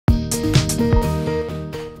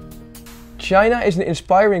China is an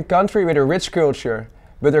inspiring country with a rich culture,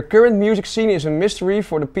 but their current music scene is a mystery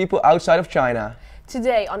for the people outside of China.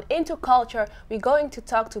 Today on IntoCulture, we're going to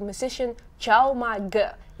talk to musician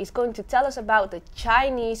Xiaomage. He's going to tell us about the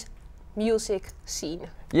Chinese music scene.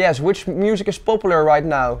 Yes, which music is popular right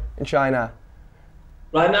now in China?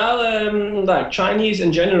 Right now, like Chinese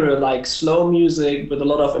in general, like slow music with a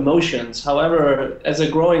lot of emotions. However, as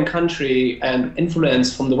a growing country and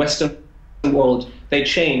influence from the Western world, they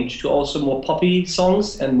change to also more poppy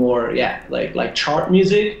songs and more, like chart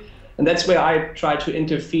music. And that's where I try to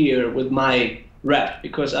interfere with my rap,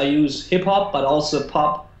 because I use hip hop, but also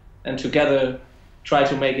pop, and together try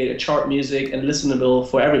to make it a chart music and listenable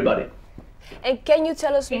for everybody. And can you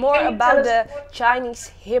tell us more about the Chinese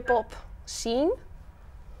hip hop scene?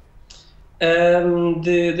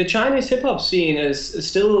 The Chinese hip hop scene is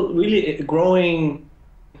still really a growing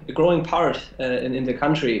part in the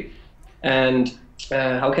country, and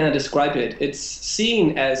how can I describe it? It's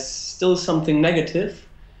seen as still something negative,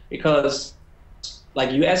 because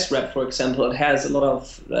like US rap, for example, it has a lot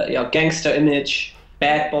of gangster image,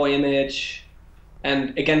 bad boy image,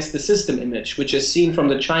 and against the system image, which is seen from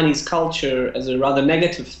the Chinese culture as a rather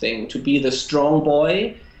negative thing, to be the strong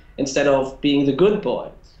boy instead of being the good boy.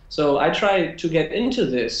 So I try to get into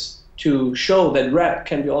this to show that rap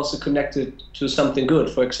can be also connected to something good,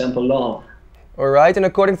 for example, love. Alright, and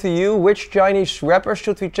according to you, which Chinese rappers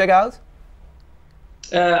should we check out?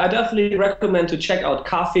 I definitely recommend to check out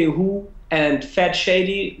Cafe Hu and Fat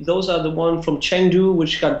Shady. Those are the one from Chengdu,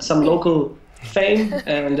 which got some local fame,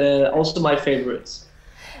 and also my favorites.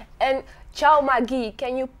 And Xiaomage,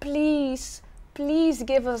 can you please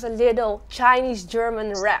give us a little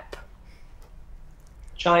Chinese-German rap?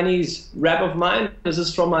 Chinese rap of mine. This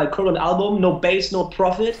is from my current album, No Bass, No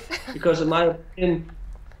Profit, because in my opinion,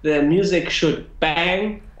 the music should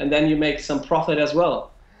bang, and then you make some profit as well.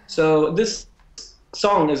 So this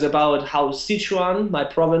song is about how Sichuan, my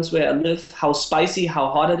province where I live, how spicy, how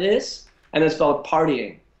hot it is, and it's about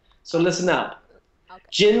partying. So listen up.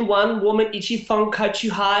 今晚我们一起放开去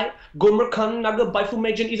嗨，哥们看那个白富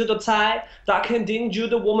美真一直都在，他肯定觉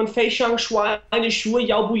得我们非常帅，你说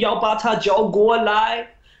要不要把他叫过来？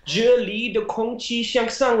这里的空气像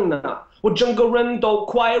桑拿，我整个人都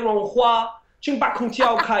快融化，请把空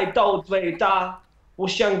调开到最大，我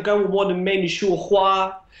想跟我的美女说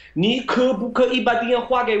话。你可不可以把电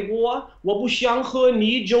话给我？我不想和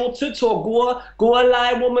你就此错过。过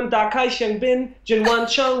来，我们打开香槟，今晚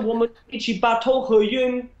上我们一起把头喝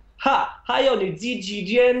晕。哈，还有你积极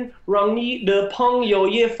点，让你的朋友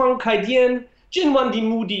也放开点。今晚的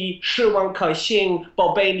目的是玩开心，宝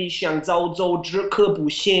贝，你想早走只可不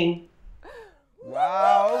行。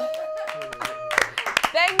Wow!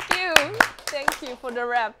 Thank you for the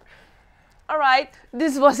rap. Alright,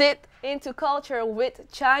 this was it. IntoCulture with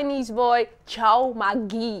Chinese boy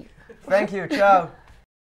Xiaomage. Thank you, ciao!